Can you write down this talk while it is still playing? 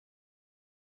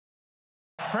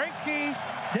Frenkie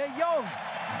de Jong.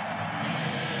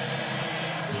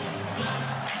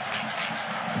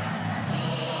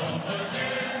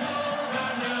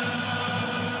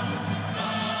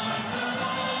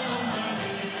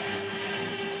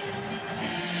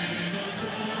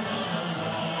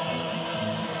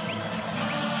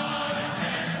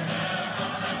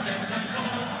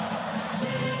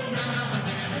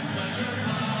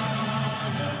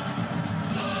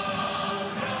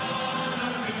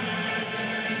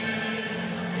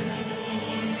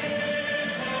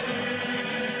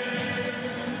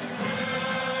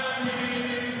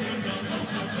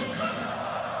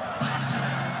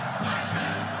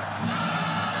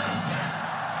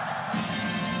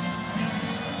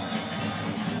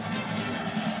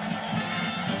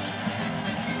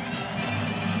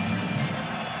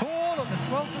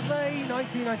 May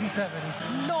 1997. He's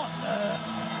not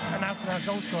an out-and-out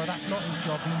goal scorer. That's not his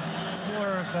job. He's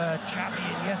more of a Xavi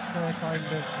Iniesta kind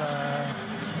of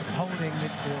holding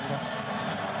midfielder.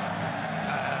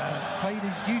 Played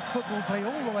his youth football, played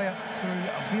all the way up through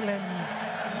Willem.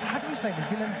 How do you say this?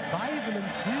 Willem II, Willem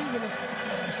II.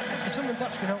 If someone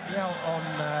Dutch can help me out on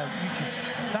YouTube,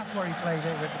 that's where he played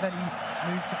it. But then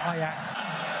he moved to Ajax.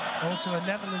 Also a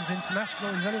Netherlands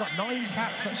international. He's only got 9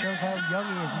 caps. That shows how young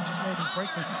he is. He just made his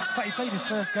breakthrough. In fact, he played his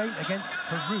first game against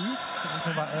Peru, that we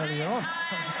talked about earlier on.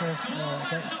 That was the first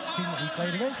team that he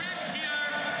played against.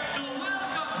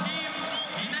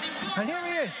 And here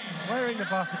he is, wearing the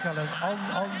Barca colours on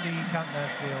the Camp Nou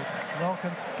field.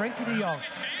 Welcome, Frenkie de Jong.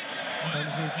 Trying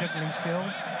to see his juggling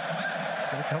skills.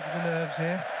 Going to cope with the nerves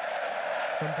here.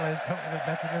 Some players cope with it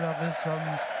better than others. Some...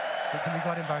 It can be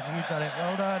quite embarrassing. He's done it.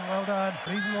 Well done, well done.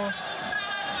 Prismos.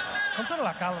 Con toda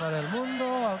la calma del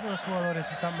mundo, algunos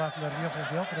jugadores están más nerviosos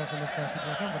que otros en esta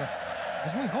situación, pero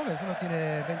es muy joven, solo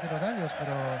tiene 22 años,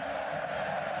 pero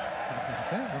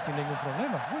fíjate, no tiene ningún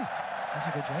problema. Uy, no sé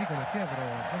qué he hecho ahí con el pie, pero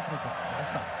buen truco. Me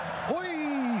gusta.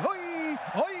 Uy, uy,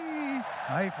 uy.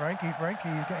 Hey, Frenkie,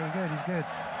 he's getting good, he's good.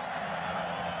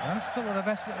 That's some of the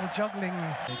best little juggling.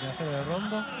 Hay que hacer el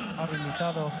rondo, ahora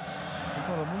imitado en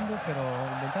todo el mundo, pero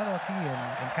inventado aquí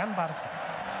en Can Barça.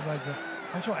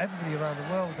 I'm sure everybody around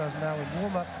the world does now in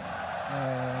warm-up.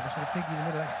 The sort of piggy in the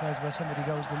middle exercise where somebody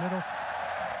goes in the middle.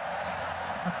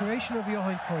 A creation of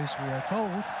Johan Cruyff, we are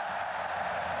told.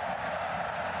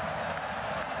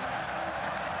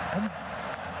 And,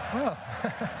 well,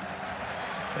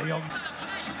 De Jong.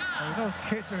 Those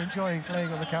kids are enjoying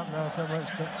playing on the Camp Nou so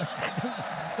much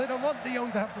that they don't want De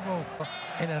Jong to have the ball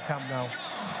in el Camp Nou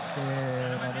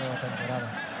de la nueva temporada.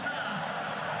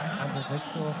 Antes de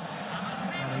esto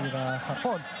van a ir a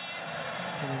Japón.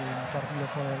 Tienen un partido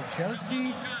con el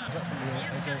Chelsea. So that's going to be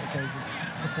a great occasion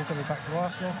before coming back to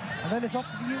Arsenal. And then it's off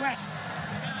to the US.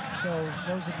 So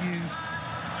those of you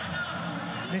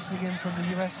listening in from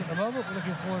the US at the moment, we're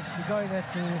looking forward to going there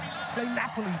to play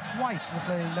Napoli twice. We're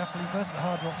playing Napoli first at the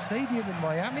Hard Rock Stadium in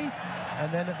Miami,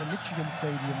 and then at the Michigan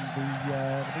Stadium,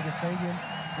 the biggest stadium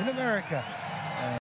in America.